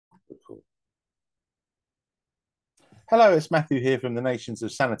Hello, it's Matthew here from the Nations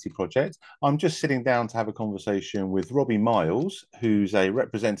of Sanity project. I'm just sitting down to have a conversation with Robbie Miles, who's a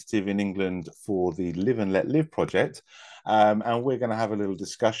representative in England for the Live and Let Live project. And we're going to have a little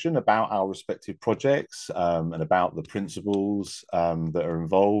discussion about our respective projects and about the principles that are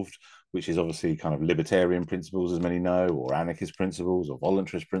involved, which is obviously kind of libertarian principles, as many know, or anarchist principles, or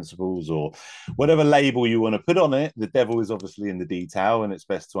voluntarist principles, or whatever label you want to put on it. The devil is obviously in the detail, and it's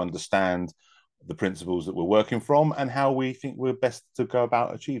best to understand the principles that we're working from and how we think we're best to go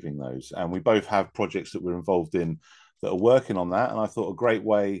about achieving those. And we both have projects that we're involved in that are working on that. And I thought a great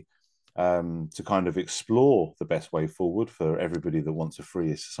way to kind of explore the best way forward for everybody that wants a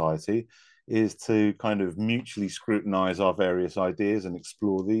freer society is to kind of mutually scrutinize our various ideas and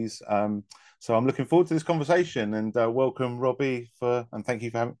explore these. So I'm looking forward to this conversation and welcome Robbie and thank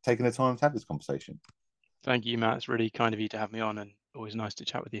you for taking the time to have this conversation. Thank you, Matt. It's really kind of you to have me on and always nice to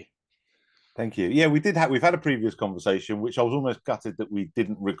chat with you. Thank you. Yeah, we've had a previous conversation, which I was almost gutted that we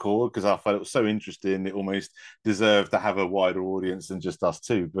didn't record because I felt it was so interesting. It almost deserved to have a wider audience than just us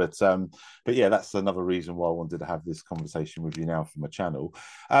two. But yeah, that's another reason why I wanted to have this conversation with you now for my channel.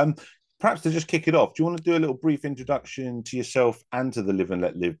 Um, Perhaps to just kick it off, do you want to do a little brief introduction to yourself and to the Live and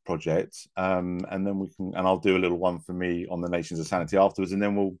Let Live project? And then and I'll do a little one for me on the Nations of Sanity afterwards, and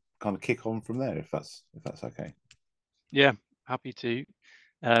then we'll kind of kick on from there if that's okay. Yeah, happy to.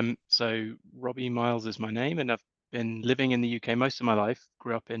 So Robbie Miles is my name, and I've been living in the UK most of my life.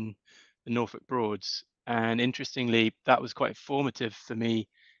 Grew up in the Norfolk Broads, and interestingly, that was quite formative for me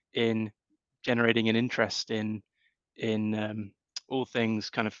in generating an interest in all things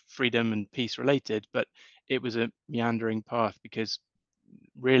kind of freedom and peace related. But it was a meandering path because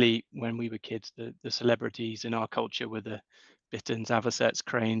really, when we were kids, the celebrities in our culture were the bitterns, avocets,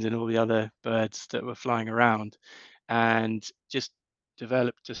 cranes, and all the other birds that were flying around, and just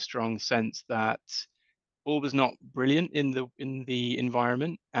developed a strong sense that all was not brilliant in the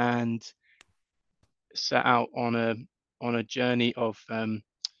environment, and set out on a journey of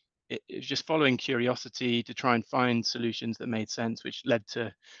it was just following curiosity to try and find solutions that made sense, which led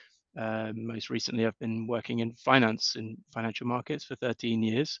to most recently I've been working in finance and financial markets for 13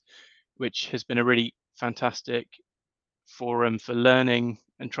 years, which has been a really fantastic forum for learning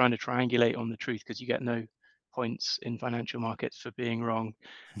and trying to triangulate on the truth because you get no points in financial markets for being wrong.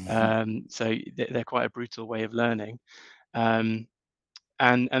 So they're quite a brutal way of learning. Um,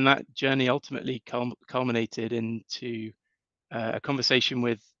 and that journey ultimately culminated into a conversation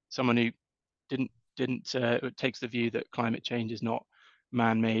with someone who didn't takes the view that climate change is not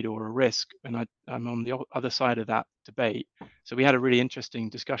man-made or a risk, and I'm on the other side of that debate. So we had a really interesting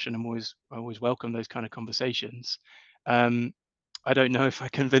discussion, and I always welcome those kind of conversations. Um, I don't know if I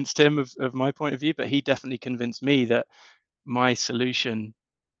convinced him of my point of view, but he definitely convinced me that my solution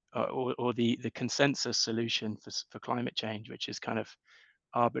or the consensus solution for climate change, which is kind of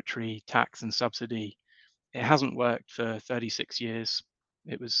arbitrary tax and subsidy, it hasn't worked for 36 years.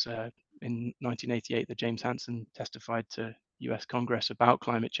 It was in 1988 that James Hansen testified to US Congress about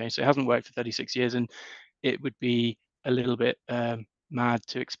climate change. So it hasn't worked for 36 years, and it would be a little bit mad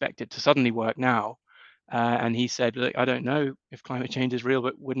to expect it to suddenly work now. And he said, "Look, I don't know if climate change is real,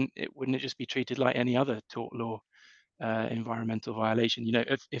 but wouldn't it just be treated like any other tort law environmental violation? You know,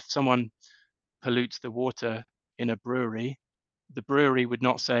 if someone pollutes the water in a brewery, the brewery would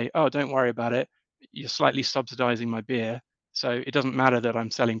not say, 'Oh, don't worry about it. You're slightly subsidizing my beer, so it doesn't matter that I'm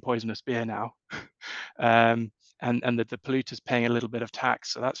selling poisonous beer now.' um, and that the polluter's paying a little bit of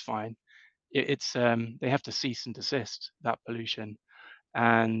tax, so that's fine. It's they have to cease and desist that pollution,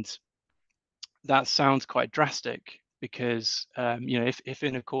 and that sounds quite drastic because if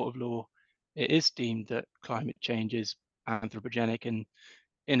in a court of law it is deemed that climate change is anthropogenic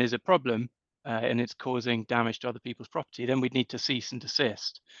and is a problem, and it's causing damage to other people's property, then we'd need to cease and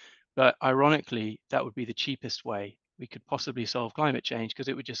desist. But ironically, that would be the cheapest way we could possibly solve climate change because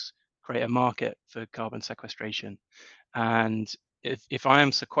it would just create a market for carbon sequestration. And if I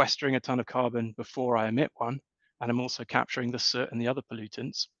am sequestering a ton of carbon before I emit one, and I'm also capturing the soot and the other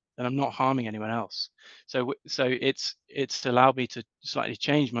pollutants, then I'm not harming anyone else. So it's allowed me to slightly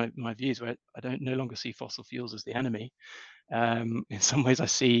change my views where I don't no longer see fossil fuels as the enemy. In some ways, I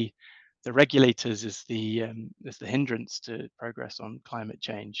see the regulators as the hindrance to progress on climate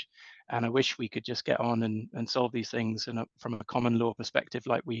change, and I wish we could just get on and solve these things from a common law perspective,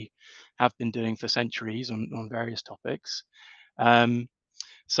 like we have been doing for centuries on various topics. Um,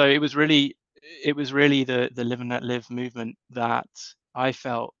 so it was really the Live and Let Live movement that I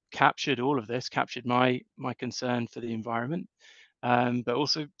felt captured all of this, captured my concern for the environment, but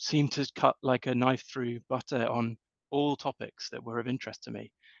also seemed to cut like a knife through butter on all topics that were of interest to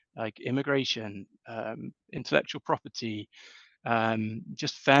me. like immigration, intellectual property,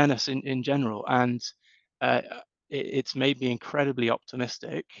 just fairness in general. And uh, it's made me incredibly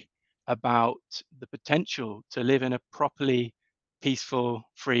optimistic about the potential to live in a properly peaceful,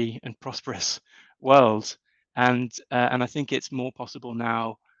 free, and prosperous world. And I think it's more possible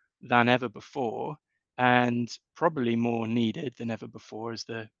now than ever before, and probably more needed than ever before as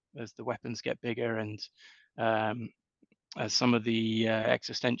the weapons get bigger, and um, as some of the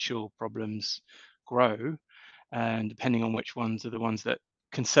existential problems grow, and depending on which ones are the ones that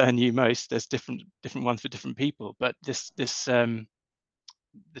concern you most, there's different ones for different people. But this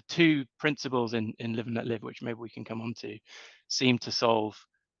the two principles in Live and Let Live, which maybe we can come on to, seem to solve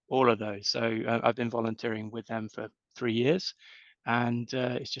all of those. So I've been volunteering with them for 3 years, and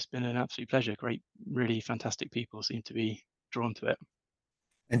it's just been an absolute pleasure. Great, really fantastic people seem to be drawn to it.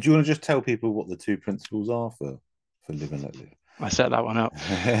 And do you want to just tell people what the two principles are for Live and Let I set that one up.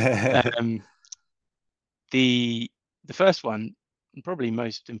 Live? Um, the the first one, and probably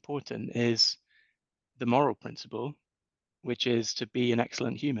most important, is the moral principle, which is to be an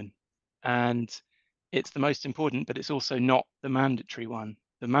excellent human. And it's the most important, but it's also not the mandatory one.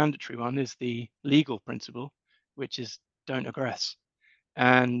 The mandatory one is the legal principle, which is don't aggress.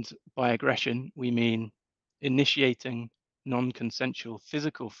 And by aggression, we mean initiating non-consensual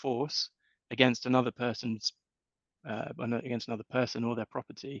physical force against another person's against another person or their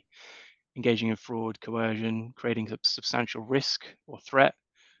property, engaging in fraud, coercion, creating a substantial risk or threat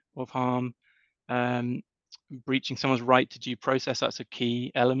of harm, um, breaching someone's right to due process. That's a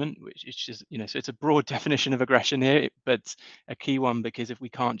key element, which is just, so it's a broad definition of aggression here, but a key one, because if we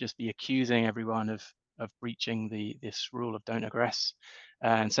can't just be accusing everyone of breaching this rule of don't aggress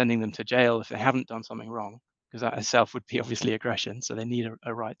and sending them to jail if they haven't done something wrong, because that itself would be obviously aggression. So they need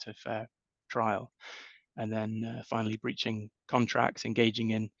a right to a fair trial. And then finally, breaching contracts, engaging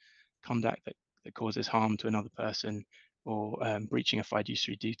in conduct that causes harm to another person, or breaching a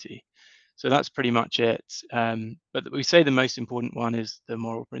fiduciary duty. So that's pretty much it. But we say the most important one is the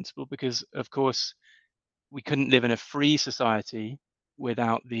moral principle, because, of course, we couldn't live in a free society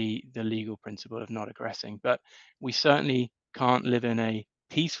without the legal principle of not aggressing. But we certainly can't live in a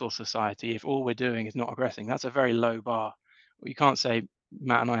peaceful society if all we're doing is not aggressing. That's a very low bar. You can't say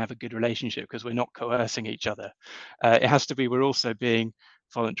Matt and I have a good relationship because we're not coercing each other. It has to be we're also being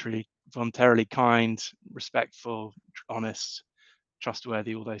voluntarily kind, respectful, honest,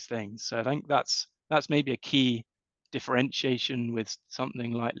 trustworthy, all those things. So I think that's maybe a key differentiation with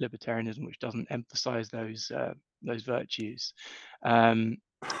something like libertarianism, which doesn't emphasize those virtues. And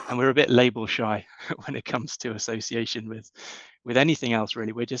we're a bit label shy when it comes to association with anything else,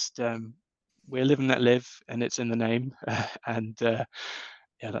 really. We're Live and Let Live, and it's in the name. And yeah,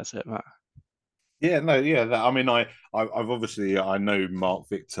 that's it, Matt. Yeah, no, yeah. I mean, I've obviously I know Mark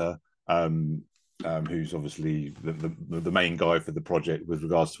Victor, um, who's obviously the main guy for the project with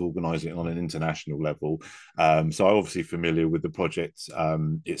regards to organising it on an international level. So I'm obviously familiar with the project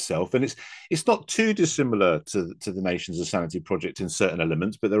itself, and it's not too dissimilar to the Nations of Sanity project in certain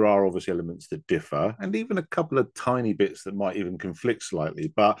elements, but there are obviously elements that differ, and even a couple of tiny bits that might even conflict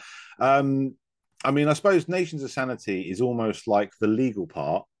slightly. But I mean, I suppose Nations of Sanity is almost like the legal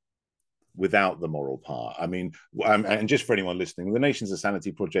part without the moral part. I mean, and just for anyone listening, the Nations of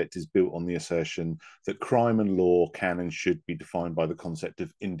Sanity project is built on the assertion that crime and law can and should be defined by the concept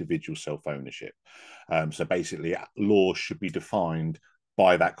of individual self-ownership. So basically, law should be defined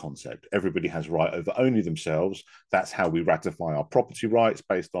by that concept. Everybody has right over only themselves. That's how we ratify our property rights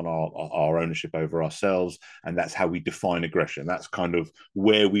based on our ownership over ourselves. And that's how we define aggression. That's kind of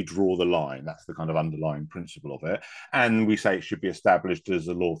where we draw the line. That's the kind of underlying principle of it. And we say it should be established as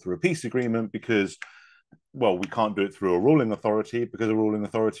a law through a peace agreement because, well, we can't do it through a ruling authority because a ruling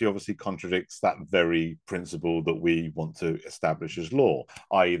authority obviously contradicts that very principle that we want to establish as law,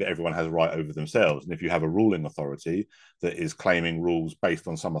 i.e., that everyone has a right over themselves. And if you have a ruling authority that is claiming rules based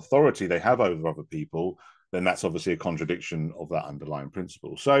on some authority they have over other people, then that's obviously a contradiction of that underlying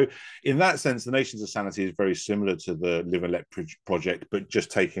principle. So, in that sense, the Nations of Sanity is very similar to the Live and Let project, but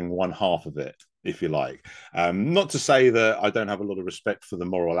just taking one half of it, if you like. Not to say that I don't have a lot of respect for the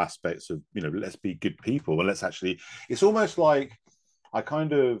moral aspects of, let's be good people and let's actually, it's almost like I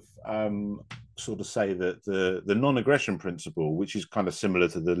kind of sort of say that the non-aggression principle, which is kind of similar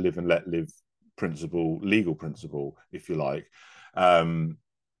to the Live and Let Live principle, legal principle, if you like.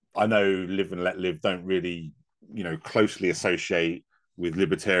 I know Live and Let Live don't really, closely associate with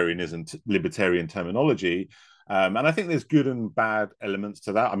libertarian terminology. And I think there's good and bad elements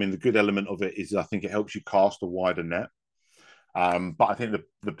to that. I mean, the good element of it is I think it helps you cast a wider net. But I think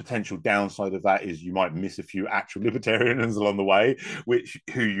the potential downside of that is you might miss a few actual libertarians along the way,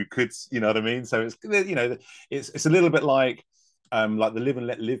 who you could, you know what I mean. So it's a little bit like the live and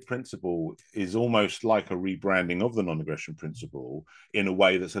let live principle is almost like a rebranding of the non-aggression principle in a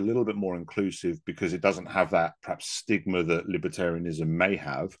way that's a little bit more inclusive, because it doesn't have that perhaps stigma that libertarianism may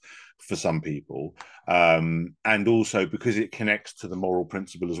have for some people, and also because it connects to the moral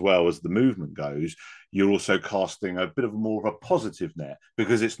principle as well as the movement goes. You're also casting a bit of more of a positive net,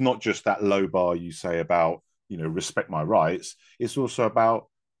 because it's not just that low bar you say about, respect my rights. It's also about,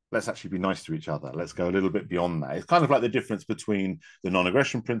 let's actually be nice to each other. Let's go a little bit beyond that. It's kind of like the difference between the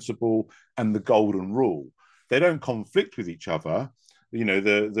non-aggression principle and the golden rule. They don't conflict with each other.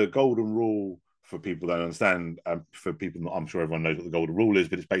 The golden rule, for people that don't understand, for people, I'm sure everyone knows what the golden rule is,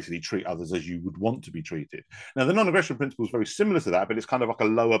 but it's basically treat others as you would want to be treated. Now, the non-aggression principle is very similar to that, but it's kind of like a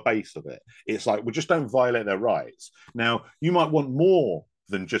lower base of it. It's like, we just don't violate their rights. Now, you might want more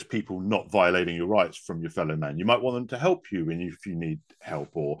than just people not violating your rights from your fellow man. You might want them to help you if you need help,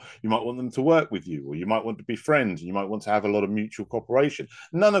 or you might want them to work with you, or you might want to be friends, and you might want to have a lot of mutual cooperation.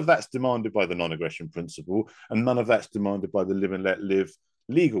 None of that's demanded by the non-aggression principle, and none of that's demanded by the live and let live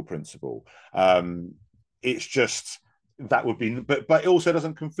legal principle. It's just that would be, but it also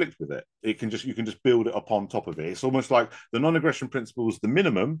doesn't conflict with it. You can just build it upon top of it. It's almost like the non-aggression principle is the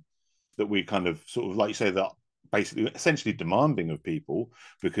minimum that we kind of sort of, like you say, that basically essentially demanding of people,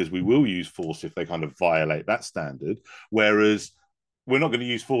 because we will use force if they kind of violate that standard. Whereas we're not going to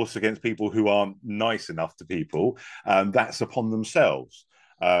use force against people who aren't nice enough to people. That's upon themselves.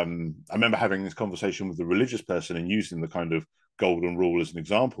 I remember having this conversation with a religious person and using the kind of golden rule as an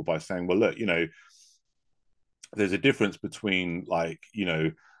example by saying, well, look, there's a difference between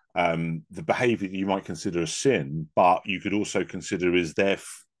the behavior that you might consider a sin, but you could also consider is their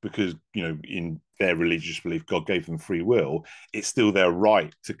because in their religious belief God gave them free will. It's still their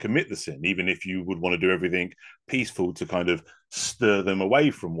right to commit the sin, even if you would want to do everything peaceful to kind of stir them away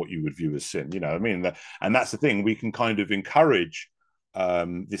from what you would view as sin. I mean, and that's the thing, we can kind of encourage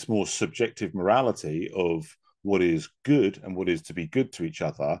this more subjective morality of what is good and what is to be good to each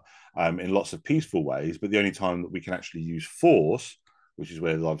other, in lots of peaceful ways. But the only time that we can actually use force, which is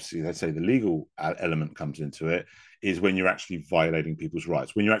where obviously they say the legal element comes into it, is when you're actually violating people's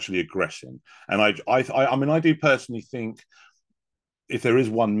rights, when you're actually aggressing. And I mean, I do personally think if there is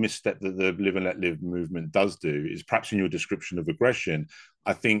one misstep that the live and let live movement does do, is perhaps in your description of aggression,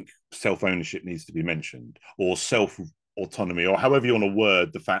 I think self-ownership needs to be mentioned, or self-autonomy, or however you want to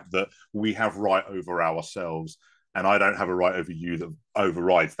word the fact that we have right over ourselves, and I don't have a right over you that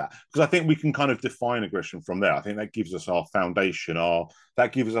overrides that. Because I think we can kind of define aggression from there. I think that gives us our foundation,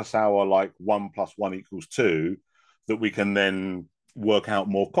 that gives us our like 1 + 1 = 2, that we can then work out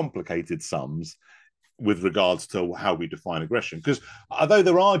more complicated sums with regards to how we define aggression. Because although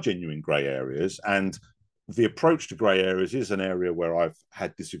there are genuine grey areas, and the approach to grey areas is an area where I've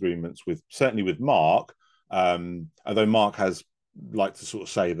had disagreements with, certainly with Mark, although Mark has liked to sort of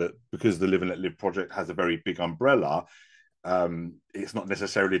say that because the Live and Let Live project has a very big umbrella, it's not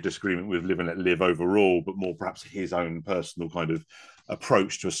necessarily a disagreement with Live and Let Live overall, but more perhaps his own personal kind of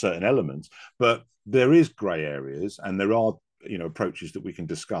approach to a certain element. But there is grey areas, and there are approaches that we can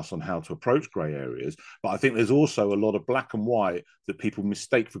discuss on how to approach grey areas. But I think there's also a lot of black and white that people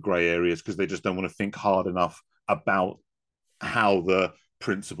mistake for grey areas because they just don't want to think hard enough about how the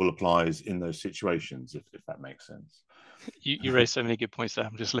principle applies in those situations, if that makes sense. You raised so many good points there.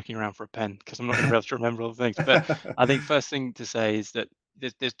 I'm just looking around for a pen because I'm not going to be able to remember all the things. But I think first thing to say is that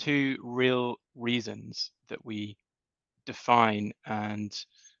there's two real reasons that we define and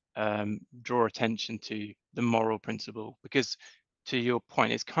draw attention to the moral principle. Because to your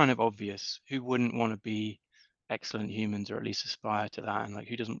point, it's kind of obvious who wouldn't want to be excellent humans, or at least aspire to that, and like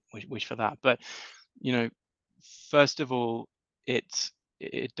who doesn't wish for that. But first of all,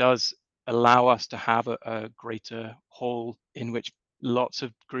 it does allow us to have a greater hall in which lots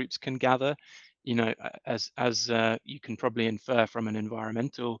of groups can gather. As you can probably infer from an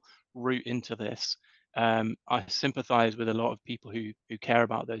environmental route into this, I sympathize with a lot of people who care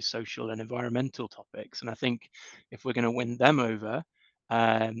about those social and environmental topics, and I think if we're going to win them over,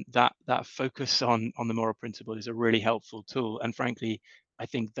 that focus on the moral principle is a really helpful tool. And frankly, I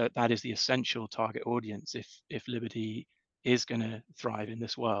think that is the essential target audience if liberty is going to thrive in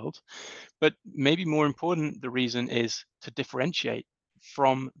this world. But maybe more important, the reason is to differentiate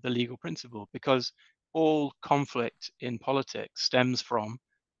from the legal principle, because all conflict in politics stems from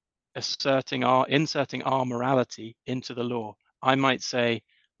inserting our morality into the law. I might say,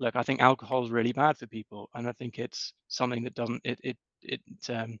 look, I think alcohol is really bad for people, and I think it's something that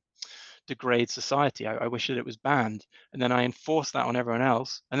degrades society. I wish that it was banned. And then I enforce that on everyone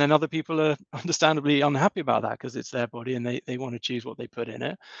else. And then other people are understandably unhappy about that because it's their body and they want to choose what they put in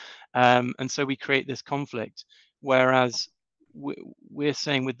it. And so we create this conflict. Whereas we're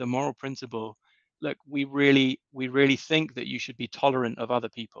saying with the moral principle, look, we really think that you should be tolerant of other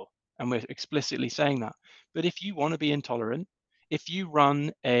people. And we're explicitly saying that. But if you want to be intolerant, if you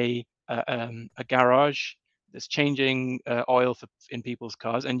run a garage that's changing oil in people's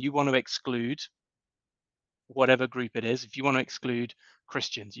cars, and you want to exclude whatever group it is, if you want to exclude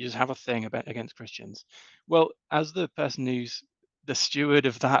Christians, you just have a thing against Christians. Well, as the person who's the steward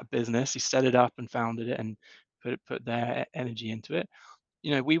of that business, who set it up and founded it and put their energy into it,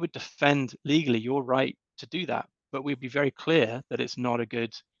 we would defend legally your right to do that, but we'd be very clear that it's not a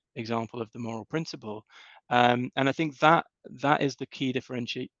good example of the moral principle. And I think that is the key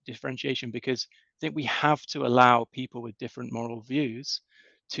differentiation, because I think we have to allow people with different moral views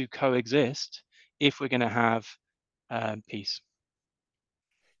to coexist if we're going to have peace.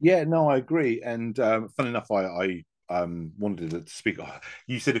 Yeah, no, I agree. And funny enough, I wanted to speak.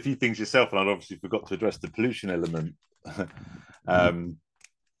 You said a few things yourself, and I obviously forgot to address the pollution element. um,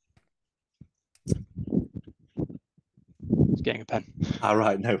 Just getting a pen. All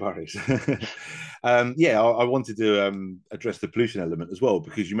right, no worries. Yeah, I wanted to address the pollution element as well,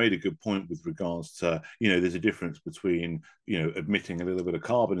 because you made a good point with regards to, there's a difference between, emitting a little bit of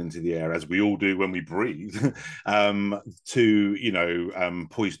carbon into the air, as we all do when we breathe, to,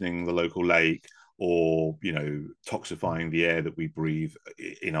 poisoning the local lake, or toxifying the air that we breathe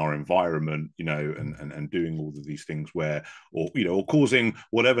in our environment, and doing all of these things or causing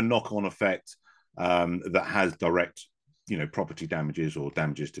whatever knock-on effect that has direct property damages or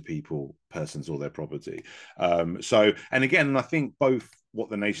damages to people, persons, or their property. And again, I think both what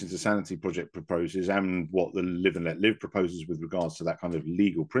the Nations of Sanity project proposes and what the Live and Let Live proposes with regards to that kind of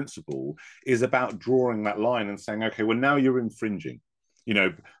legal principle is about drawing that line and saying, okay, well, now you're infringing.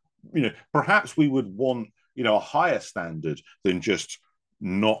 Perhaps we would want a higher standard than just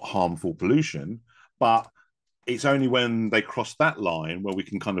not harmful pollution, but it's only when they cross that line where we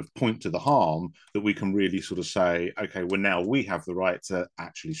can kind of point to the harm that we can really sort of say, okay, well, now we have the right to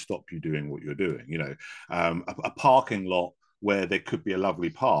actually stop you doing what you're doing. A parking lot where there could be a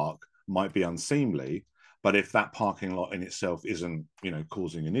lovely park might be unseemly, but if that parking lot in itself isn't,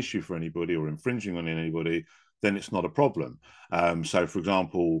 causing an issue for anybody or infringing on anybody, then it's not a problem. So, for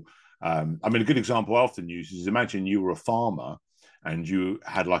example, a good example I often use is, imagine you were a farmer and you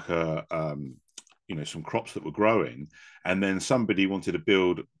had like some crops that were growing, and then somebody wanted to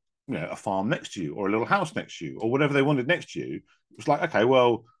build a farm next to you, or a little house next to you, or whatever they wanted next to you. It was like, okay,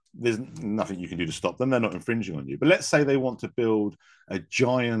 well, there's nothing you can do to stop them, they're not infringing on you. But let's say they want to build a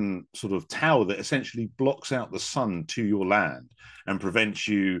giant sort of tower that essentially blocks out the sun to your land and prevents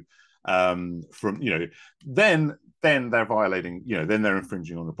you from then they're violating, then they're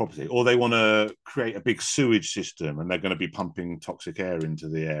infringing on the property. Or they want to create a big sewage system and they're going to be pumping toxic air into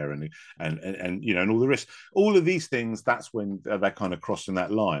the air and all the rest. All of these things, that's when they're kind of crossing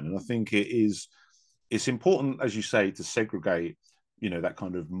that line. And I think it's important, as you say, to segregate, that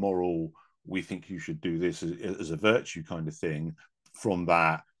kind of moral, we think you should do this as a virtue kind of thing, from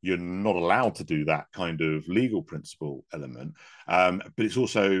that you're not allowed to do that kind of legal principle element. But it's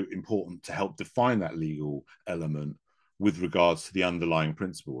also important to help define that legal element with regards to the underlying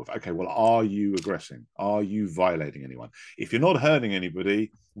principle of, okay, well, are you aggressing? Are you violating anyone? If you're not hurting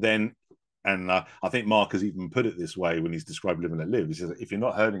anybody, then, and I think Mark has even put it this way when he's described Live and Let Live. He says, if you're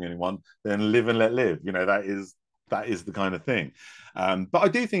not hurting anyone, then live and let live. That is the kind of thing. But I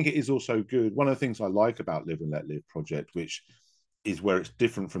do think it is also good. One of the things I like about Live and Let Live project, which is where it's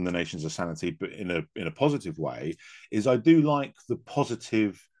different from the Nations of Sanity, but in a positive way, is I do like the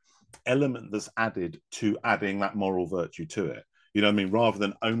positive element that's added to adding that moral virtue to it. Rather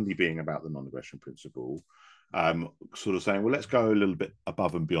than only being about the non-aggression principle, sort of saying, well, let's go a little bit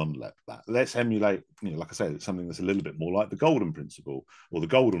above and beyond that. Let's emulate, like I say, something that's a little bit more like the golden principle or the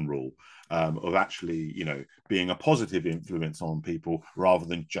golden rule, of actually, being a positive influence on people rather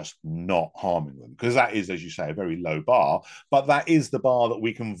than just not harming them. Because that is, as you say, a very low bar, but that is the bar that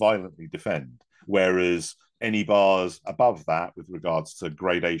we can violently defend. Whereas any bars above that, with regards to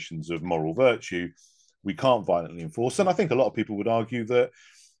gradations of moral virtue, we can't violently enforce. And I think a lot of people would argue that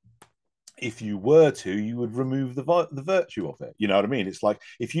if you were to, you would remove the virtue of it. You know what I mean? It's like,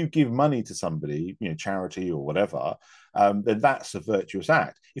 if you give money to somebody, charity or whatever, then that's a virtuous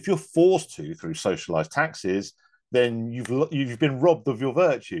act. If you're forced to through socialized taxes, then you've been robbed of your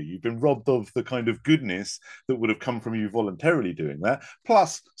virtue. You've been robbed of the kind of goodness that would have come from you voluntarily doing that.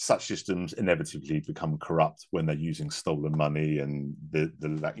 Plus, such systems inevitably become corrupt when they're using stolen money, and the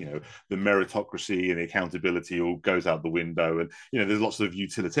meritocracy and the accountability all goes out the window. And there's lots of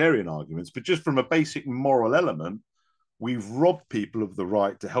utilitarian arguments, but just from a basic moral element, we've robbed people of the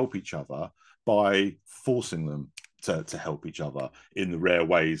right to help each other by forcing them to help each other in the rare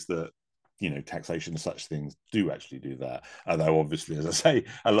ways that taxation and such things do actually do that. Although obviously, as I say,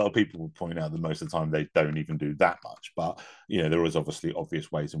 a lot of people will point out that most of the time they don't even do that much. But there is obviously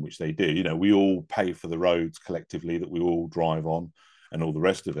obvious ways in which they do. We all pay for the roads collectively that we all drive on and all the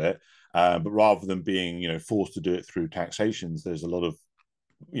rest of it. But rather than being forced to do it through taxations, there's a lot of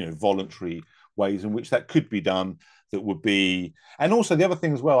voluntary ways in which that could be done that would be. And also the other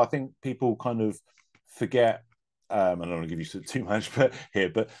thing as well, I think people kind of forget, I don't want to give you too much but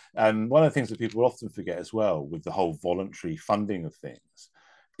one of the things that people often forget as well with the whole voluntary funding of things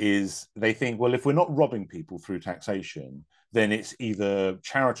is they think, well, if we're not robbing people through taxation, then it's either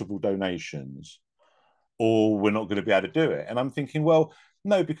charitable donations or we're not going to be able to do it. And I'm thinking, well,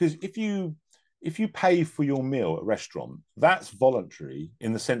 no, because if you pay for your meal at a restaurant, that's voluntary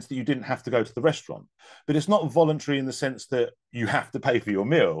in the sense that you didn't have to go to the restaurant. But it's not voluntary in the sense that you have to pay for your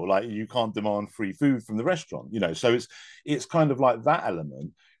meal. Like, you can't demand free food from the restaurant, So it's kind of like that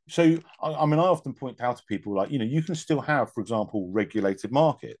element. So, I mean, I often point out to people, like, you can still have, for example, regulated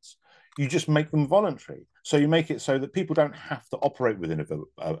markets. You just make them voluntary. So you make it so that people don't have to operate within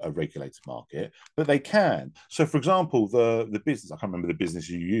a regulated market, but they can. So, for example, the business, I can't remember the business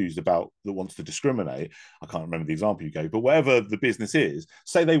you used about that wants to discriminate. I can't remember the example you gave, but whatever the business is,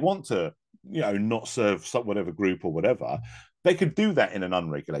 say they want to, not serve whatever group or whatever, they could do that in an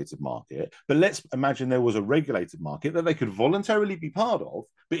unregulated market. But let's imagine there was a regulated market that they could voluntarily be part of.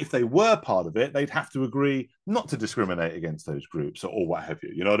 But if they were part of it, they'd have to agree not to discriminate against those groups or what have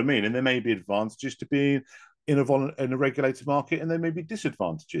you. You know what I mean? And there may be advantages to being in a regulated market, and there may be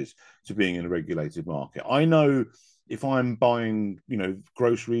disadvantages to being in a regulated market. I know if I'm buying,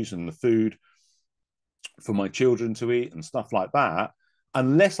 groceries and the food for my children to eat and stuff like that,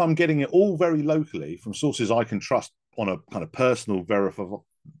 unless I'm getting it all very locally from sources I can trust on a kind of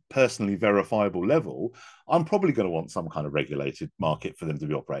personally verifiable level, I'm probably going to want some kind of regulated market for them to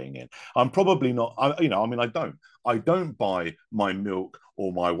be operating in. I'm probably not, I don't buy my milk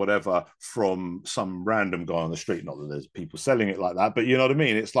or my whatever from some random guy on the street. Not that there's people selling it like that, but you know what I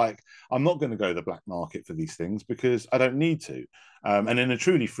mean? It's like, I'm not going to go to the black market for these things because I don't need to. And in a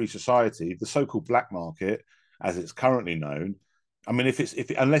truly free society, the so-called black market, as it's currently known, I mean,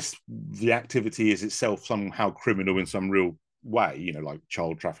 unless the activity is itself somehow criminal in some real way, like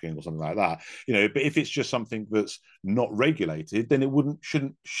child trafficking or something like that, but if it's just something that's not regulated, then it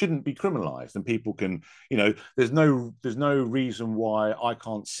shouldn't be criminalized, and people can, there's no reason why I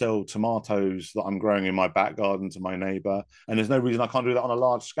can't sell tomatoes that I'm growing in my back garden to my neighbor, and there's no reason I can't do that on a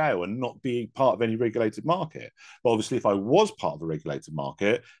large scale and not be part of any regulated market. But obviously, if I was part of a regulated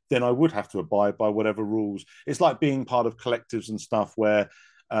market, then I would have to abide by whatever rules. It's like being part of collectives and stuff where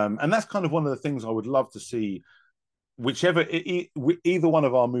and that's kind of one of the things I would love to see, either one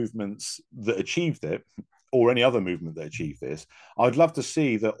of our movements that achieved it or any other movement that achieved this, I'd love to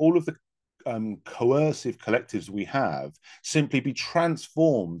see that all of the coercive collectives we have simply be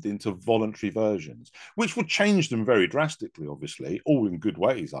transformed into voluntary versions, which would change them very drastically, obviously, all in good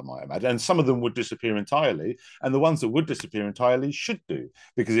ways, I might imagine. And some of them would disappear entirely, and the ones that would disappear entirely should do,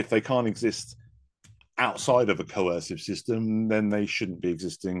 because if they can't exist outside of a coercive system, then they shouldn't be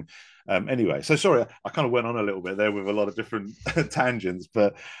existing anyway. So sorry, I kind of went on a little bit there with a lot of different tangents,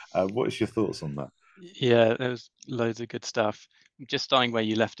 but what is your thoughts on that? Yeah, there was loads of good stuff. Just starting where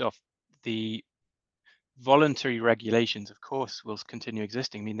you left off, the voluntary regulations, of course, will continue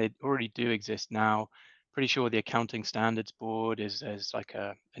existing. I mean, they already do exist now. Pretty sure the Accounting Standards Board is like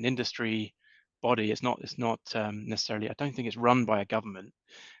an industry body. It's not necessarily. I don't think it's run by a government.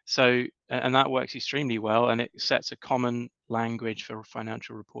 So, and that works extremely well, and it sets a common language for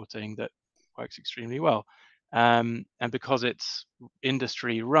financial reporting that works extremely well. And because it's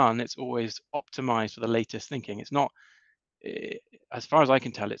industry run, it's always optimized for the latest thinking. It's not, as far as I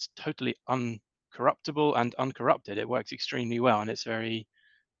can tell, it's totally uncorruptible and uncorrupted. It works extremely well, and it's very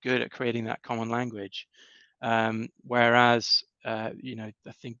good at creating that common language. Whereas, I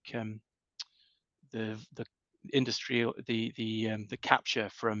think the industrial the capture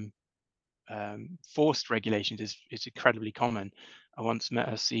from forced regulations is incredibly common. I once met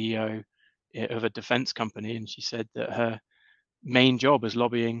a CEO of a defense company, and she said that her main job was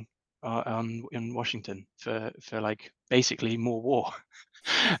lobbying in Washington for like basically more war.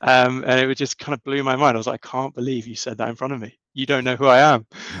 And it just kind of blew my mind. I was like, I can't believe you said that in front of me. You don't know who I am,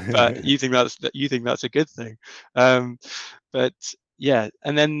 but you think that's a good thing. But yeah,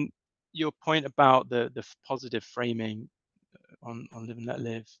 and then your point about the positive framing on Live and Let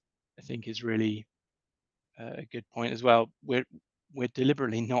Live, I think is really a good point as well. We're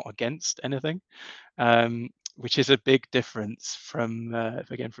deliberately not against anything, which is a big difference from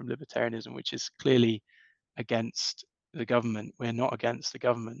again from libertarianism, which is clearly against the government. We're not against the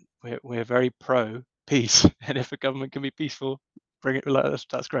government. We're very pro peace, and if a government can be peaceful, bring it.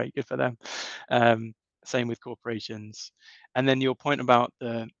 That's great, good for them. Same with corporations. And then your point about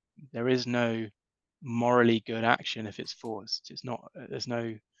there is no morally good action if it's forced. It's not. There's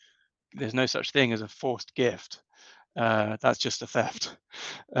no such thing as a forced gift. That's just a theft.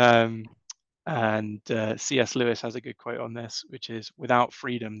 And C.S. Lewis has a good quote on this, which is, "Without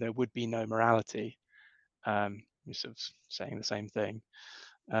freedom, there would be no morality." You're sort of saying the same thing.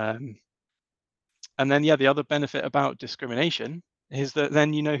 And then, yeah, the other benefit about discrimination is that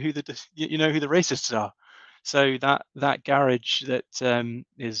then you know who the racists are. So that garage that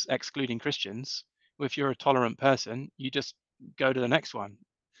is excluding Christians, well, if you're a tolerant person, you just go to the next one.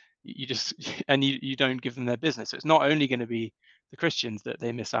 You just and you don't give them their business. So it's not only going to be the Christians that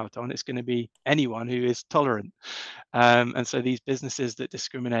they miss out on; it's going to be anyone who is tolerant. And so these businesses that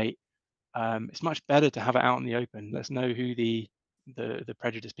discriminate, it's much better to have it out in the open. Let's know who the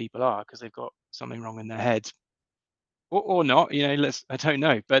prejudiced people are, because they've got something wrong in their heads, or not. I don't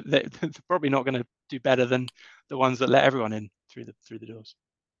know, but they're probably not going to do better than the ones that let everyone in through the doors.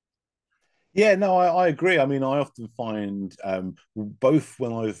 Yeah, no, I agree. I mean, I often find both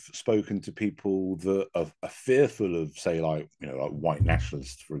when I've spoken to people that are fearful of, say, like like white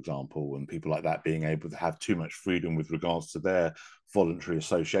nationalists, for example, and people like that being able to have too much freedom with regards to their voluntary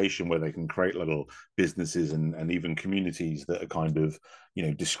association, where they can create little businesses and even communities that are kind of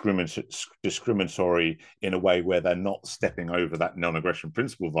discriminatory in a way where they're not stepping over that non-aggression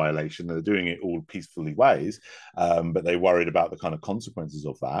principle violation. They're doing it all peacefully ways, but they worried about the kind of consequences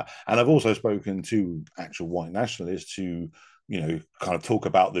of that. And I've also spoken to actual white nationalists who kind of talk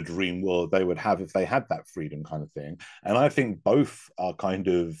about the dream world they would have if they had that freedom, kind of thing. And I think both are kind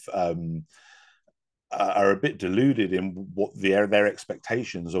of are a bit deluded in what their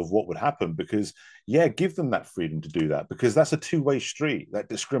expectations of what would happen, because give them that freedom to do that, because that's a two-way street. That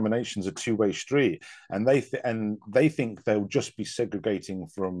discrimination's a two-way street, and they think they'll just be segregating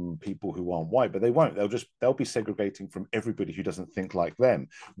from people who aren't white, but they won't. They'll be segregating from everybody who doesn't think like them,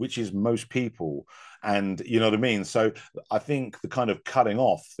 which is most people. And you know what I mean? So I think the kind of cutting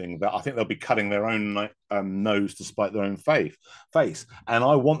off thing, that I think they'll be cutting their own nose to spite their own face. And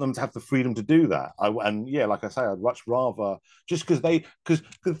I want them to have the freedom to do that. Like I say, I'd much rather, just because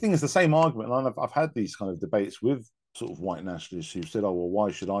the thing is the same argument. And I've had these kind of debates with sort of white nationalists who've said, oh, well, why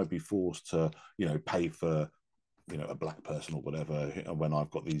should I be forced to, pay for a black person or whatever when I've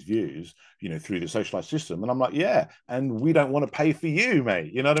got these views, through the socialized system? And I'm like, yeah, and we don't want to pay for you,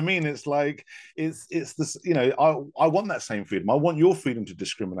 mate. You know what I mean? It's like it's this, I want that same freedom. I want your freedom to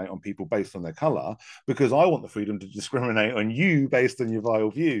discriminate on people based on their color, because I want the freedom to discriminate on you based on your vile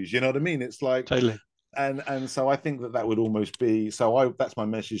views. You know what I mean? It's like, Totally. And so I think that would almost be, so that's my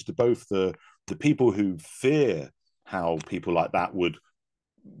message to both the people who fear how people like that would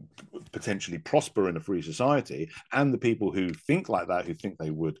potentially prosper in a free society, and the people who think like that, who think they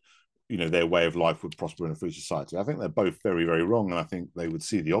would, their way of life would prosper in a free society. I think they're both very, very wrong, and I think they would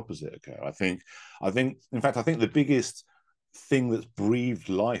see the opposite occur. I think in fact, I think the biggest thing that's breathed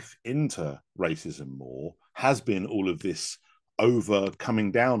life into racism more has been all of this over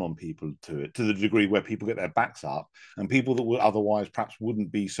coming down on people, to the degree where people get their backs up, and people that would otherwise perhaps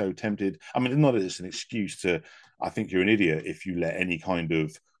wouldn't be so tempted. I mean, not that it's an excuse to, I think you're an idiot if you let any kind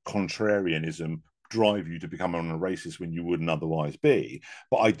of contrarianism drive you to become a racist when you wouldn't otherwise be.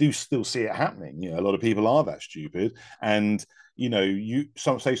 But I do still see it happening. A lot of people are that stupid, and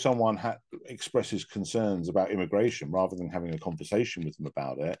say someone expresses concerns about immigration, rather than having a conversation with them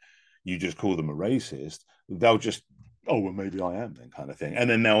about it, you just call them a racist. They'll just, oh, well, maybe I am then, kind of thing. And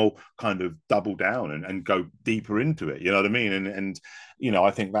then they'll kind of double down and go deeper into it. You know what I mean? And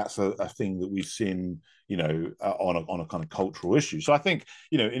I think that's a thing that we've seen, on a kind of cultural issue. So I think,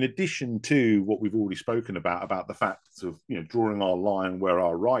 in addition to what we've already spoken about the fact of, drawing our line where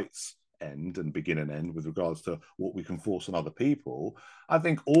our rights end and begin and end with regards to what we can force on other people, I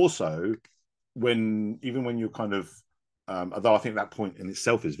think also, even when you're kind of Although I think that point in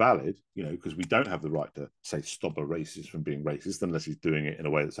itself is valid, because we don't have the right to say stop a racist from being racist unless he's doing it in a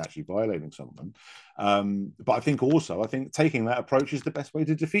way that's actually violating someone. But I think taking that approach is the best way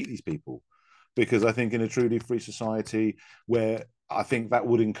to defeat these people, because I think in a truly free society where I think that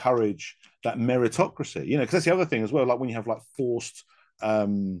would encourage that meritocracy, because that's the other thing as well. Like when you have like forced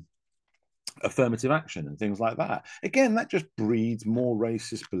affirmative action and things like that. Again, that just breeds more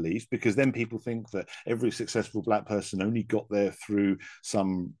racist beliefs, because then people think that every successful black person only got there through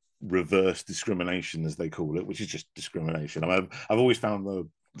some reverse discrimination, as they call it, which is just discrimination. I've always found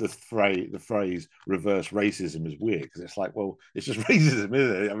the phrase reverse racism is weird, because it's like, well, it's just racism,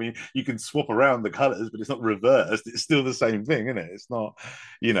 isn't it? I mean, you can swap around the colors, but it's not reversed. It's still the same thing, isn't it? It's not,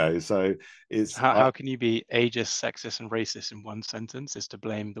 so it's How can you be ageist, sexist, and racist in one sentence? Is to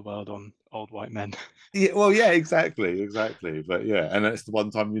blame the world on old white men. yeah, well, yeah, exactly. But yeah, and it's the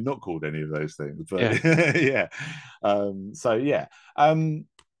one time you're not called any of those things. But Yeah. yeah, so yeah,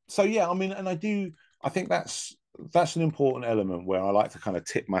 so yeah. I mean, and I think that's an important element where I like to kind of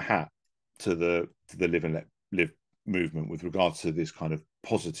tip my hat to the Live and Let Live movement with regards to this kind of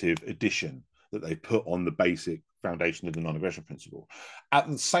positive addition that they put on the basic foundation of the non-aggression principle. At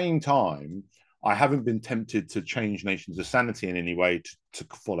the same time, I haven't been tempted to change Nations of Sanity in any way to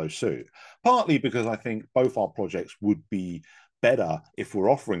follow suit, partly because I think both our projects would be better if we're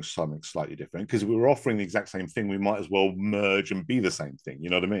offering something slightly different, because if we were offering the exact same thing, we might as well merge and be the same thing.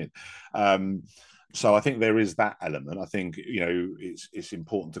 You know what I mean? So I think there is that element. I think it's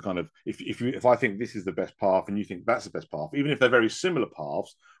important to kind of if I think this is the best path and you think that's the best path, even if they're very similar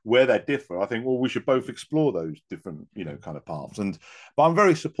paths, where they differ, I think, well, we should both explore those different kind of paths. But I'm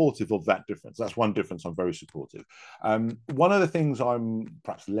very supportive of that difference. That's one difference I'm very supportive. One of the things I'm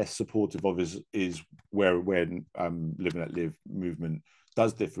perhaps less supportive of is where Live and Let Live movement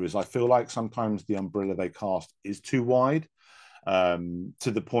does differ, is I feel like sometimes the umbrella they cast is too wide,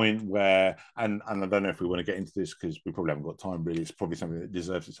 to the point where, and I don't know if we want to get into this because we probably haven't got time really. It's probably something that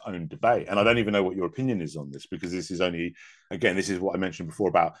deserves its own debate. And I don't even know what your opinion is on this, because this is only, again, this is what I mentioned before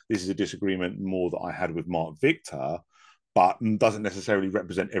about this is a disagreement more that I had with Mark Victor, but doesn't necessarily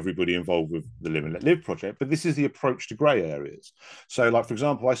represent everybody involved with the Live and Let Live project. But this is the approach to grey areas. So, like, for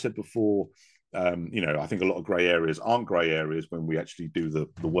example, I said before, I think a lot of grey areas aren't grey areas when we actually do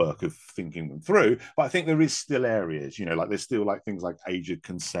the work of thinking them through. But I think there is still areas, like there's still like things like age of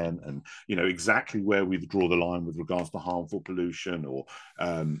consent and, exactly where we draw the line with regards to harmful pollution or,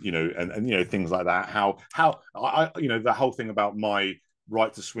 things like that. How the whole thing about my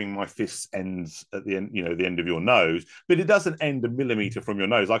right to swing my fists ends at the end, the end of your nose, but it doesn't end a millimeter from your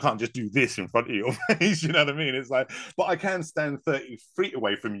nose. I can't just do this in front of your face, you know what I mean? It's like, but I can stand 30 feet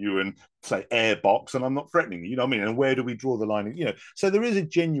away from you and say air box, and I'm not threatening you know what I mean? And where do we draw the line? So there is a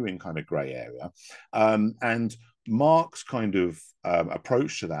genuine kind of grey area. And Mark's kind of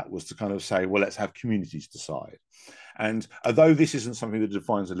approach to that was to kind of say, well, let's have communities decide. And although this isn't something that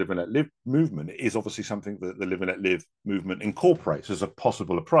defines the Live and Let Live movement, it is obviously something that the Live and Let Live movement incorporates as a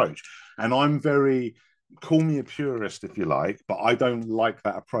possible approach. And I'm very, call me a purist if you like, but I don't like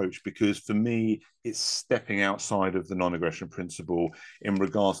that approach, because for me, it's stepping outside of the non-aggression principle in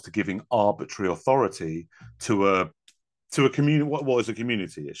regards to giving arbitrary authority to a community. What is a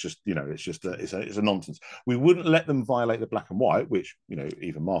community? It's just it's a nonsense. We wouldn't let them violate the black and white, which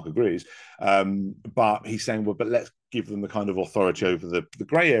even Mark agrees, but he's saying, well, but let's give them the kind of authority over the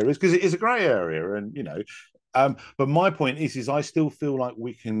grey areas, because it is a grey area. And but my point is I still feel like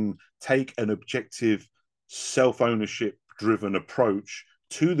we can take an objective self-ownership driven approach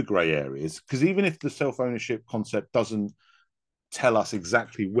to the grey areas, because even if the self-ownership concept doesn't tell us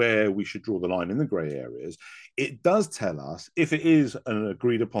exactly where we should draw the line in the grey areas, it does tell us, if it is an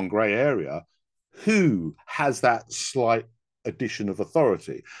agreed upon grey area, who has that slight addition of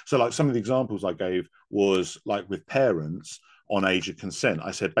authority. So like some of the examples I gave was like with parents on age of consent.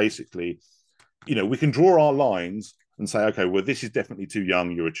 I said basically, we can draw our lines and say, okay, well, this is definitely too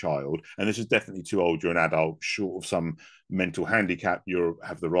young, you're a child, and this is definitely too old, you're an adult, short of some mental handicap, you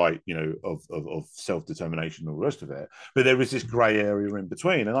have the right, of self-determination and all the rest of it. But there is this grey area in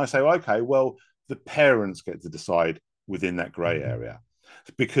between. And I say, well, okay, well, the parents get to decide within that grey area,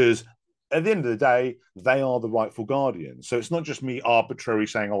 because at the end of the day, they are the rightful guardians. So it's not just me arbitrarily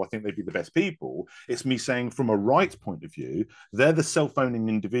saying, oh, I think they'd be the best people. It's me saying, from a rights point of view, they're the self-owning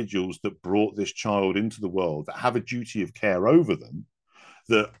individuals that brought this child into the world, that have a duty of care over them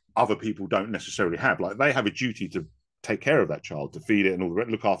that other people don't necessarily have. Like, they have a duty to take care of that child, to feed it and all the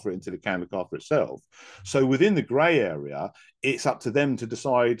look after it until it can look after itself. So within the grey area, it's up to them to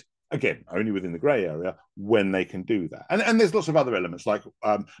decide, again, only within the grey area when they can do that. And there's lots of other elements, like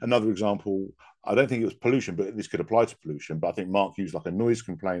another example. I don't think it was pollution, but this could apply to pollution. But I think Mark used like a noise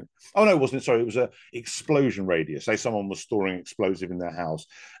complaint. Oh no, it wasn't. Sorry, it was a explosion radius. Say someone was storing explosive in their house,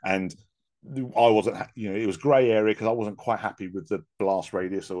 and I wasn't, it was grey area because I wasn't quite happy with the blast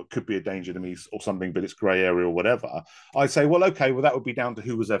radius, or it could be a danger to me or something, but it's grey area or whatever. I'd say, well, okay, well that would be down to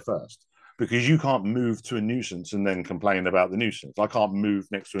who was there first, because you can't move to a nuisance and then complain about the nuisance. I can't move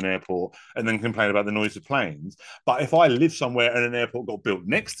next to an airport and then complain about the noise of planes. But if I live somewhere and an airport got built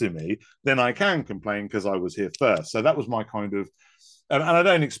next to me, then I can complain because I was here first. So that was my kind of, and I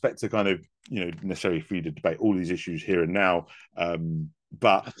don't expect to kind of, necessarily for you to debate all these issues here and now.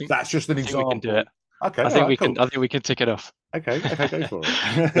 But that's just an example. We can do it. Okay, I think we cool. can. I think we can tick it off. Okay, go for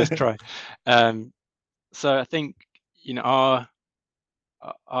it. Let's try. So I think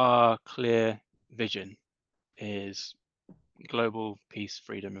our clear vision is global peace,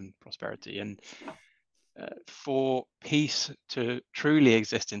 freedom, and prosperity. And for peace to truly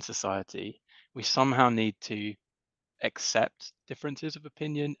exist in society, we somehow need to accept differences of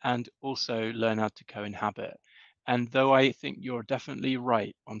opinion and also learn how to co-inhabit. And though I think you're definitely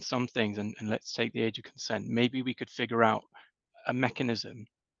right on some things, and let's take the age of consent, maybe we could figure out a mechanism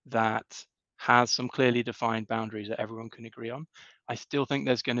that has some clearly defined boundaries that everyone can agree on. I still think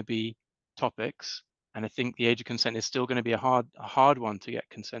there's going to be topics, and I think the age of consent is still going to be a hard one to get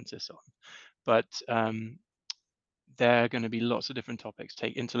consensus on. But there are going to be lots of different topics.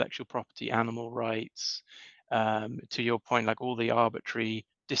 Take intellectual property, animal rights, to your point, like all the arbitrary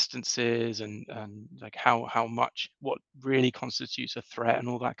distances and like how much, what really constitutes a threat and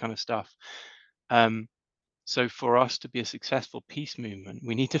all that kind of stuff. So for us to be a successful peace movement,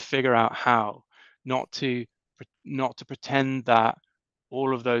 we need to figure out how not to pretend that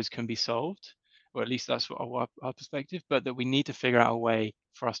all of those can be solved, or at least that's what our perspective, but that we need to figure out a way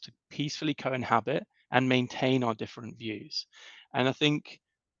for us to peacefully co-inhabit and maintain our different views. And I think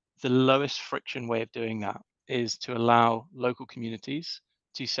the lowest friction way of doing that is to allow local communities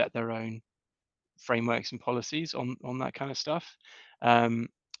to set their own frameworks and policies on that kind of stuff.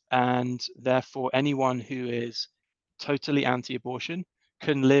 And therefore, anyone who is totally anti-abortion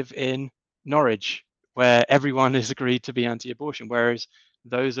can live in Norwich, where everyone is agreed to be anti-abortion, whereas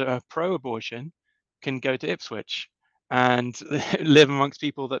those that are pro-abortion can go to Ipswich and live amongst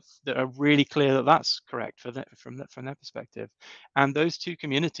people that are really clear that that's correct from their perspective. And those two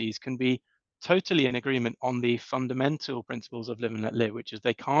communities can be totally in agreement on the fundamental principles of live and let live, which is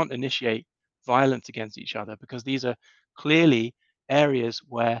they can't initiate violence against each other, because these are clearly areas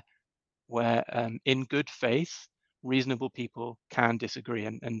where in good faith reasonable people can disagree,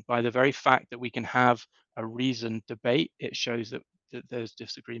 and by the very fact that we can have a reasoned debate, it shows that there's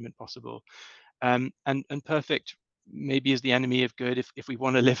disagreement possible. And perfect maybe is the enemy of good if we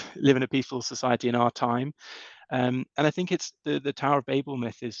want to live in a peaceful society in our time. And I think it's the Tower of Babel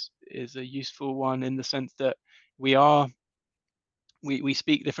myth is a useful one, in the sense that we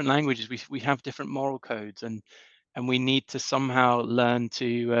speak different languages, we have different moral codes, and we need to somehow learn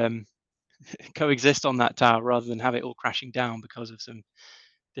to coexist on that tower rather than have it all crashing down because of some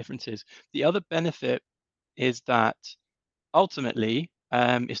differences. The other benefit is that ultimately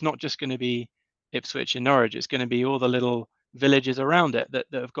it's not just going to be Ipswich and Norwich, it's going to be all the little villages around it that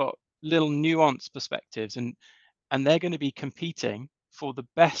have got little nuanced perspectives, and they're going to be competing for the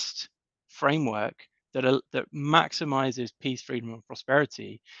best framework that maximizes peace, freedom, and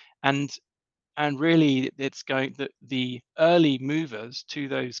prosperity. And really, it's going that the early movers to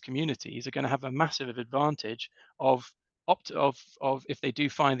those communities are going to have a massive advantage of if they do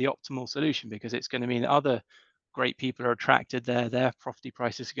find the optimal solution, because it's going to mean that other great people are attracted there, their property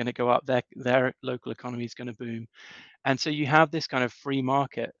prices are going to go up, their local economy is going to boom. And so you have this kind of free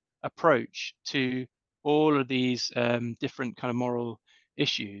market approach to all of these different kind of moral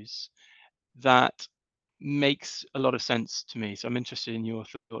issues that makes a lot of sense to me. So I'm interested in your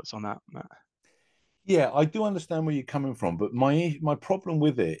thoughts on that, Matt. Yeah, I do understand where you're coming from, but my problem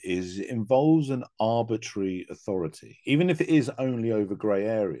with it is it involves an arbitrary authority, even if it is only over grey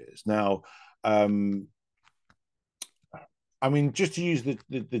areas. Now, um, I mean, just to use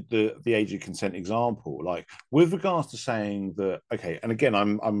the age of consent example, like with regards to saying that, okay, and again,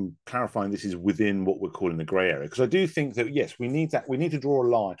 I'm clarifying this is within what we're calling the grey area, because I do think that yes, we need to draw a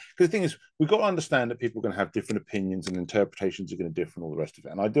line, because the thing is, we've got to understand that people are going to have different opinions and interpretations are going to differ and all the rest of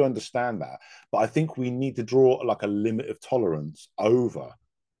it, and I do understand that, but I think we need to draw like a limit of tolerance over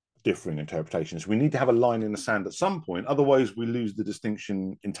differing interpretations. We need to have a line in the sand at some point, otherwise we lose the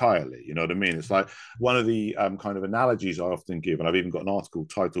distinction entirely. You know what I mean? It's like one of the kind of analogies I often give, and I've even got an article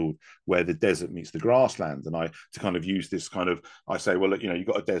titled "Where the Desert Meets the Grassland," and I to kind of use this kind of, I say, well, look, you know, you've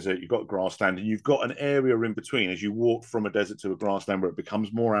got a desert, you've got a grassland, and you've got an area in between as you walk from a desert to a grassland where it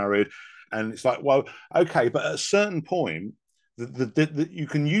becomes more arid. And it's like, well, okay, but at a certain point, you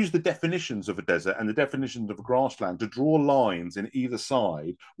can use the definitions of a desert and the definitions of a grassland to draw lines in either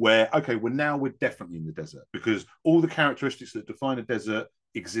side where, okay, we're definitely in the desert because all the characteristics that define a desert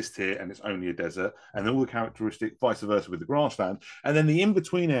exist here and it's only a desert, and then all the characteristics vice versa with the grassland. And then the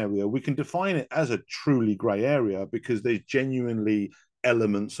in-between area, we can define it as a truly grey area because there's genuinely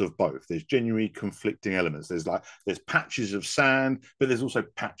elements of both. There's genuinely conflicting elements. There's patches of sand, but there's also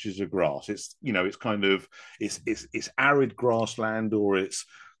patches of grass. It's, you know, it's kind of it's arid grassland, or it's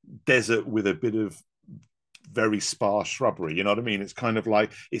desert with a bit of very sparse shrubbery. You know what I mean? It's kind of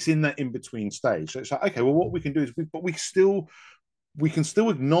like it's in that in-between stage. So it's like, okay, well, what we can do is we can still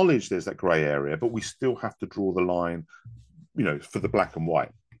acknowledge there's that grey area, but we still have to draw the line, you know, for the black and white.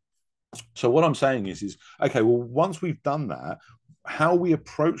 So what I'm saying is okay, well, once we've done that, how we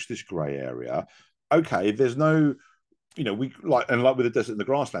approach this grey area, okay, there's no, you know, we like with the desert and the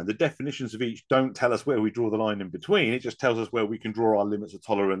grassland, the definitions of each don't tell us where we draw the line in between. It just tells us where we can draw our limits of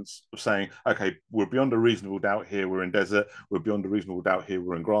tolerance of saying, okay, we're beyond a reasonable doubt here, we're in desert, we're beyond a reasonable doubt here,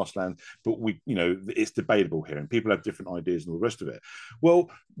 we're in grassland, but we, you know, it's debatable here and people have different ideas and all the rest of it.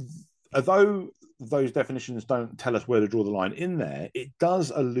 Well, although those definitions don't tell us where to draw the line in there, it does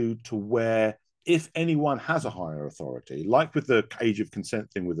allude to where, if anyone has a higher authority, like with the age of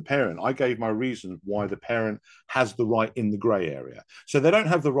consent thing with the parent, I gave my reasons why the parent has the right in the grey area. So they don't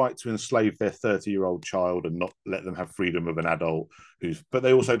have the right to enslave their 30-year-old child and not let them have freedom of an adult but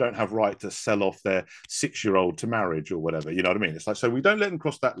they also don't have right to sell off their 6-year-old to marriage or whatever. You know what I mean? It's like, so we don't let them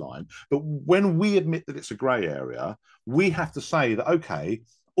cross that line. But when we admit that it's a grey area, we have to say that, okay,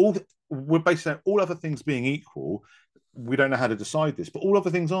 we're basically saying all other things being equal, we don't know how to decide this, but all other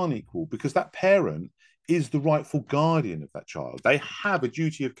things aren't equal because that parent is the rightful guardian of that child. They have a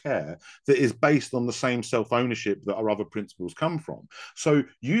duty of care that is based on the same self-ownership that our other principles come from. So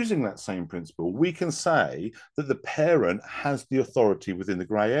using that same principle, we can say that the parent has the authority within the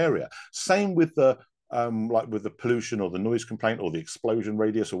grey area. Same with the like with the pollution or the noise complaint or the explosion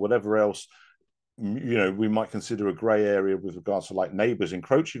radius or whatever else, you know, we might consider a grey area with regards to like neighbours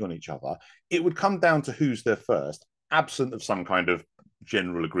encroaching on each other. It would come down to who's there first, absent of some kind of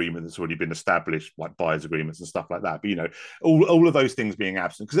general agreement that's already been established, like buyers agreements and stuff like that. But, you know, all of those things being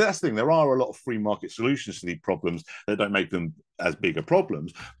absent, because that's the thing, there are a lot of free market solutions to these problems that don't make them as bigger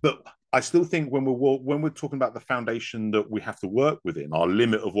problems. But I still think when we're talking about the foundation that we have to work within, our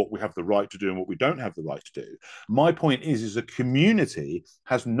limit of what we have the right to do and what we don't have the right to do, my point is a community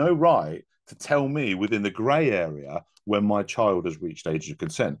has no right to tell me within the grey area when my child has reached age of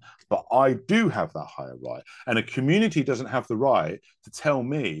consent. But I do have that higher right. And a community doesn't have the right to tell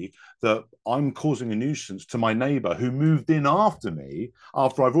me that I'm causing a nuisance to my neighbour who moved in after me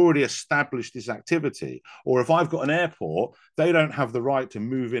after I've already established this activity. Or if I've got an airport, they don't have the right to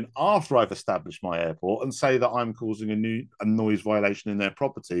move in after I've established my airport and say that I'm causing a noise violation in their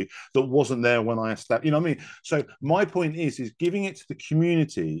property that wasn't there when I established, you know what I mean? So my point is giving it to the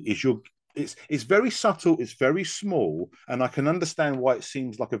community is it's very subtle, it's very small, and I can understand why it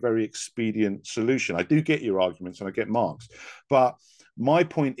seems like a very expedient solution. I do get your arguments and I get Mark's, but my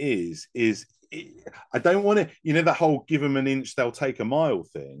point is I don't want to, you know, that whole give them an inch, they'll take a mile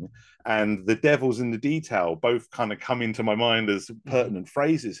thing, and the devil's in the detail both kind of come into my mind as pertinent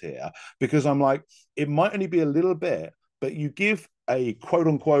phrases here, because I'm like, it might only be a little bit, but you give a quote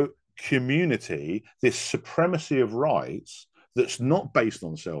unquote community this supremacy of rights that's not based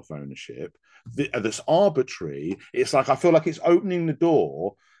on self-ownership, that's arbitrary. It's like, I feel like it's opening the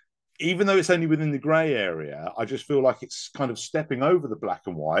door, even though it's only within the grey area. I just feel like it's kind of stepping over the black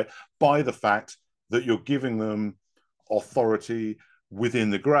and white by the fact that you're giving them authority within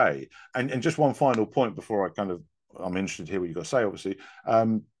the grey. And just one final point before I'm interested to hear what you've got to say, obviously.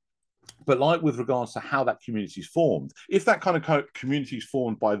 But like with regards to how that community is formed, if that kind of community is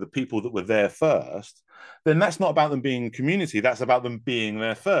formed by the people that were there first, then that's not about them being community. That's about them being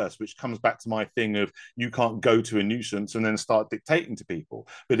there first, which comes back to my thing of you can't go to a nuisance and then start dictating to people.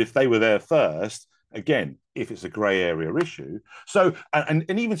 But if they were there first, again, if it's a grey area issue. So, and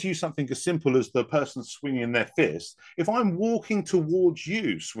even to use something as simple as the person swinging their fist, if I'm walking towards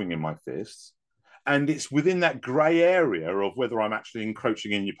you swinging my fists, and it's within that grey area of whether I'm actually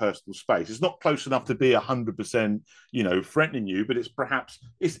encroaching in your personal space. It's not close enough to be 100%, you know, threatening you, but it's perhaps,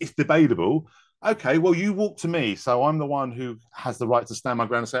 it's debatable. okay, well, you walk to me, so I'm the one who has the right to stand my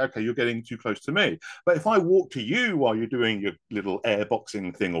ground and say, okay, you're getting too close to me. But if I walk to you while you're doing your little air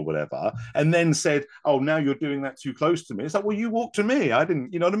boxing thing or whatever, and then said, oh, now you're doing that too close to me, it's like, well, you walked to me. I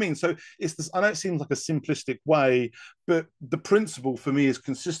didn't, you know what I mean? So it's this, I know it seems like a simplistic way, but the principle for me is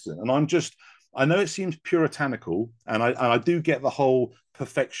consistent. And I know it seems puritanical, and I do get the whole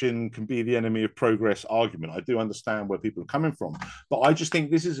perfection can be the enemy of progress argument. I do understand where people are coming from, but I just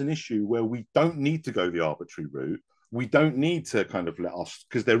think this is an issue where we don't need to go the arbitrary route. We don't need to kind of let us,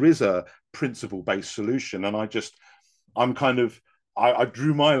 because there is a principle based solution. And I'm kind of, I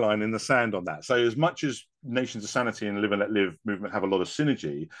drew my line in the sand on that. So as much as Nations of Sanity and Live and Let Live movement have a lot of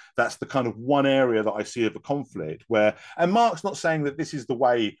synergy, that's the kind of one area that I see of a conflict where, and Mark's not saying that this is the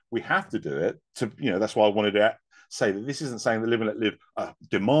way we have to do it. To, you know, that's why I wanted to say that this isn't saying that Live and Let Live are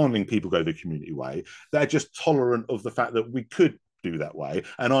demanding people go the community way. They're just tolerant of the fact that we could do that way.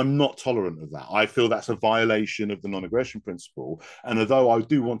 And I'm not tolerant of that. I feel that's a violation of the non-aggression principle. And although I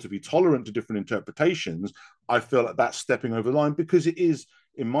do want to be tolerant to different interpretations, I feel like that's stepping over the line, because it is,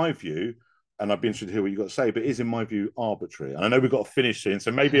 in my view, and I'd be interested to hear what you've got to say, but it is, in my view, arbitrary. And I know we've got to finish soon,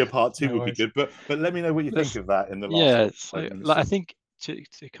 so maybe a part two No would be worries. good. But let me know what you think Let's, of that in the last yeah. sort of So 5 minutes. like, I think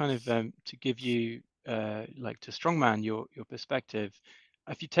to kind of to give you like to strongman your perspective,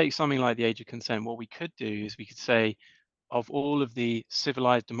 if you take something like the age of consent, what we could do is we could say of all of the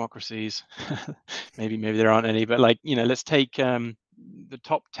civilized democracies, maybe there aren't any, but like, you know, let's take the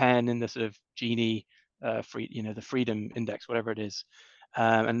top 10 in the sort of Gini free, you know, the freedom index, whatever it is.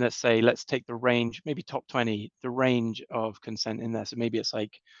 And let's say, let's take the range, maybe top 20, the range of consent in there. So maybe it's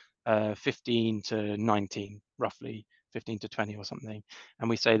like 15 to 19, roughly 15 to 20 or something. And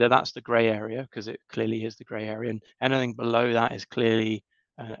we say that that's the gray area, because it clearly is the gray area. And anything below that is clearly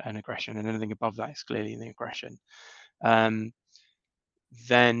an aggression, and anything above that is clearly an aggression. um,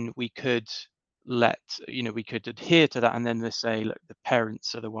 then we could let, you know, we could adhere to that, and then they say, look, the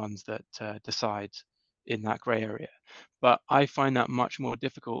parents are the ones that decide in that grey area. But I find that much more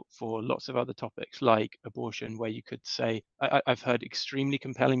difficult for lots of other topics like abortion, where you could say, I've heard extremely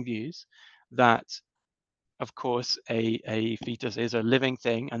compelling views that, of course, a fetus is a living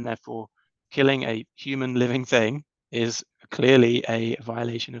thing, and therefore killing a human living thing is clearly a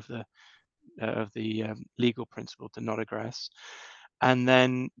violation of the legal principle to not aggress. And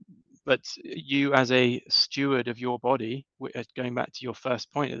then, but you as a steward of your body, going back to your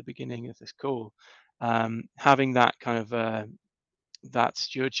first point at the beginning of this call, having that kind of that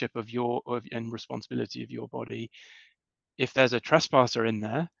stewardship of and responsibility of your body, if there's a trespasser in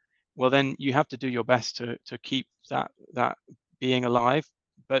there, well, then you have to do your best to keep that being alive.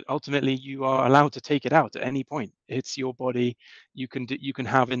 But ultimately, you are allowed to take it out at any point. It's your body. You can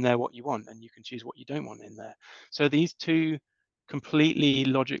have in there what you want, and you can choose what you don't want in there. So these two completely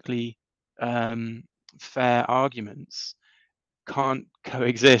logically um, fair arguments can't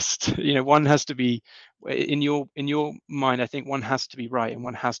coexist. You know, one has to be, in your mind, I think one has to be right and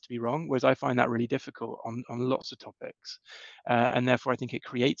one has to be wrong. Whereas I find that really difficult on lots of topics, and therefore I think it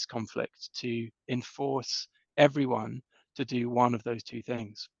creates conflict to enforce everyone to do one of those two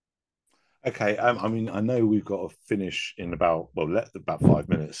things. Okay, I mean, I know we've got to finish in about 5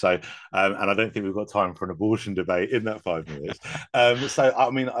 minutes. So, and I don't think we've got time for an abortion debate in that 5 minutes. So, I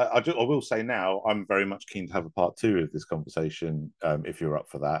mean, I will say now, I'm very much keen to have a part two of this conversation, if you're up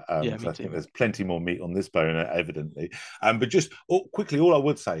for that, Yeah, because me I too. think there's plenty more meat on this bone, evidently. But just quickly, all I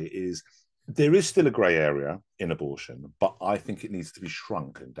would say is there is still a grey area in abortion, but I think it needs to be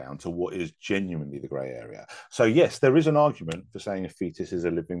shrunken down to what is genuinely the grey area. So, yes, there is an argument for saying a fetus is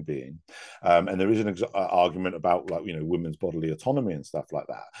a living being. And there is an argument about, like, you know, women's bodily autonomy and stuff like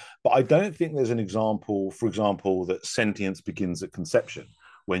that. But I don't think there's an example, for example, that sentience begins at conception,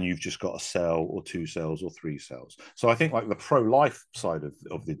 when you've just got a cell or two cells or three cells. So I think, like, the pro-life side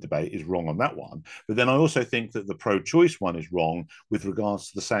of the debate is wrong on that one. But then I also think that the pro-choice one is wrong with regards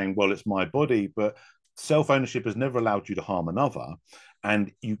to the saying, well, it's my body, but self-ownership has never allowed you to harm another.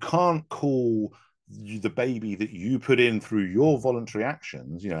 And you can't call the baby that you put in through your voluntary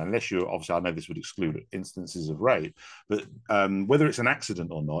actions, you know, unless you're, obviously, I know this would exclude instances of rape, but whether it's an accident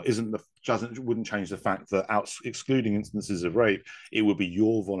or not wouldn't change the fact that excluding instances of rape, it would be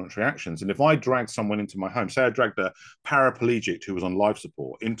your voluntary actions. And if I dragged someone into my home, say I dragged a paraplegic who was on life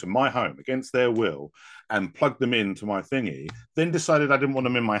support into my home against their will and plugged them into my thingy, then decided I didn't want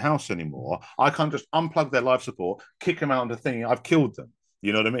them in my house anymore, I can't just unplug their life support, kick them out of the thingy. I've killed them.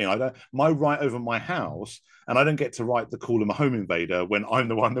 You know what I mean? I don't, my right over my house, and I don't get to right to call them a home invader when I'm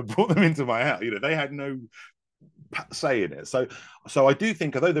the one that brought them into my house. You know, they had no say in it. So I do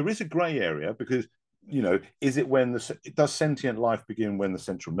think, although there is a grey area, because is it when does sentient life begin when the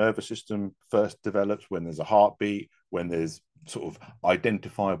central nervous system first develops, when there's a heartbeat, when there's sort of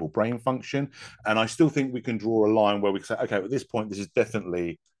identifiable brain function? And I still think we can draw a line where we can say, okay, at this point, this is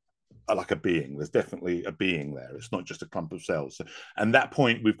definitely like a being. There's definitely a being there. It's not just a clump of cells. So, and that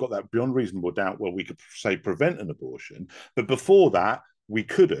point, we've got that beyond reasonable doubt where we could say prevent an abortion. But before that, we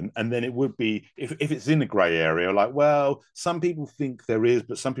couldn't. And then it would be, if it's in a grey area, like, well, some people think there is,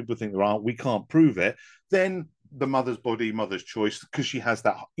 but some people think there aren't. We can't prove it. Then the mother's body, mother's choice, because she has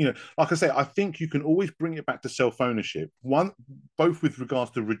that, like I say, I think you can always bring it back to self-ownership. One, both with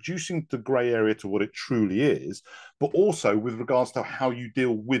regards to reducing the grey area to what it truly is, but also with regards to how you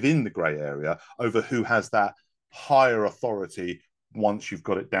deal within the grey area over who has that higher authority once you've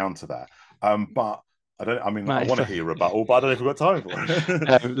got it down to that. But I Matt, want to hear a rebuttal, but I don't know if we've got time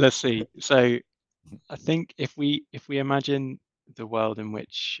for it. let's see. So I think if we imagine the world in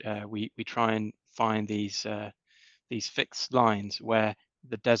which we try and find these fixed lines where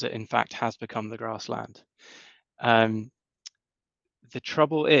the desert in fact has become the grassland. The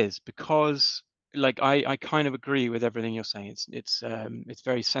trouble is, because like I kind of agree with everything you're saying. It's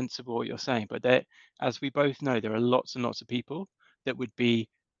very sensible what you're saying, but there, as we both know, there are lots and lots of people that would be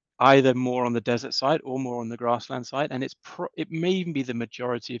either more on the desert side or more on the grassland side, and it may even be the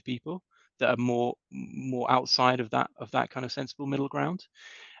majority of people that are more outside of that kind of sensible middle ground.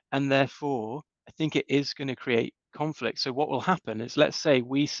 And therefore I think it is going to create conflict. So what will happen is, let's say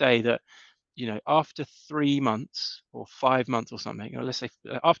we say that, after 3 months or 5 months or something, or let's say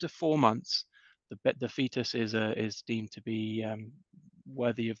after 4 months, the fetus is deemed to be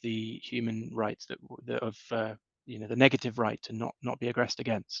worthy of the human rights the negative right to not be aggressed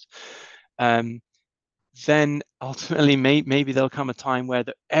against. Then ultimately, maybe there'll come a time where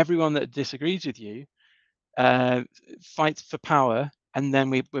everyone that disagrees with you fights for power, and then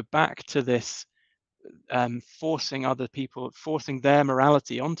we're back to this forcing other people, forcing their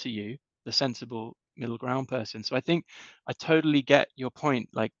morality onto you, the sensible middle ground person. So I think I totally get your point.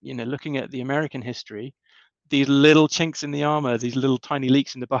 Like, looking at the American history, these little chinks in the armor, these little tiny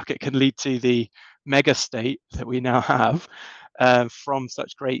leaks in the bucket can lead to the mega state that we now have from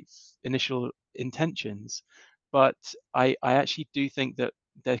such great initial intentions. But I actually do think that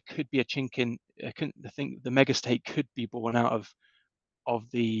there could be a chink in. I think the mega state could be born out of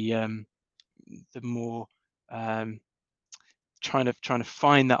the more trying to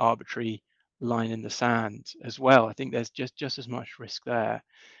find that arbitrary line in the sand as well. I think there's just as much risk there.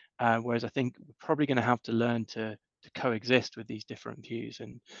 Whereas I think we're probably going to have to learn to coexist with these different views.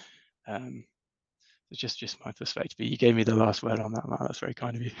 And it's just my perspective. You gave me the last word on that, Matt. That's very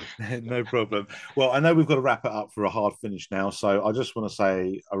kind of you. No problem. Well, I know we've got to wrap it up for a hard finish now. So I just want to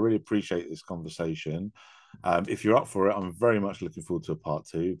say I really appreciate this conversation. If you're up for it, I'm very much looking forward to a part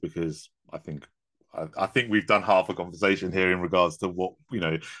two, because I think we've done half a conversation here in regards to what,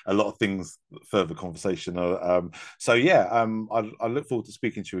 a lot of things, further conversation. So yeah, I look forward to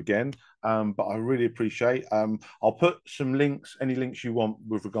speaking to you again. But I really appreciate. I'll put some links, any links you want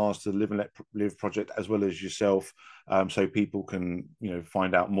with regards to the Live and Let Live project, as well as yourself, so people can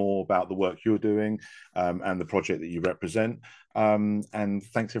find out more about the work you're doing, and the project that you represent. And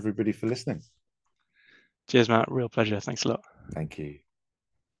thanks everybody for listening. Cheers, Matt. Real pleasure. Thanks a lot. Thank you.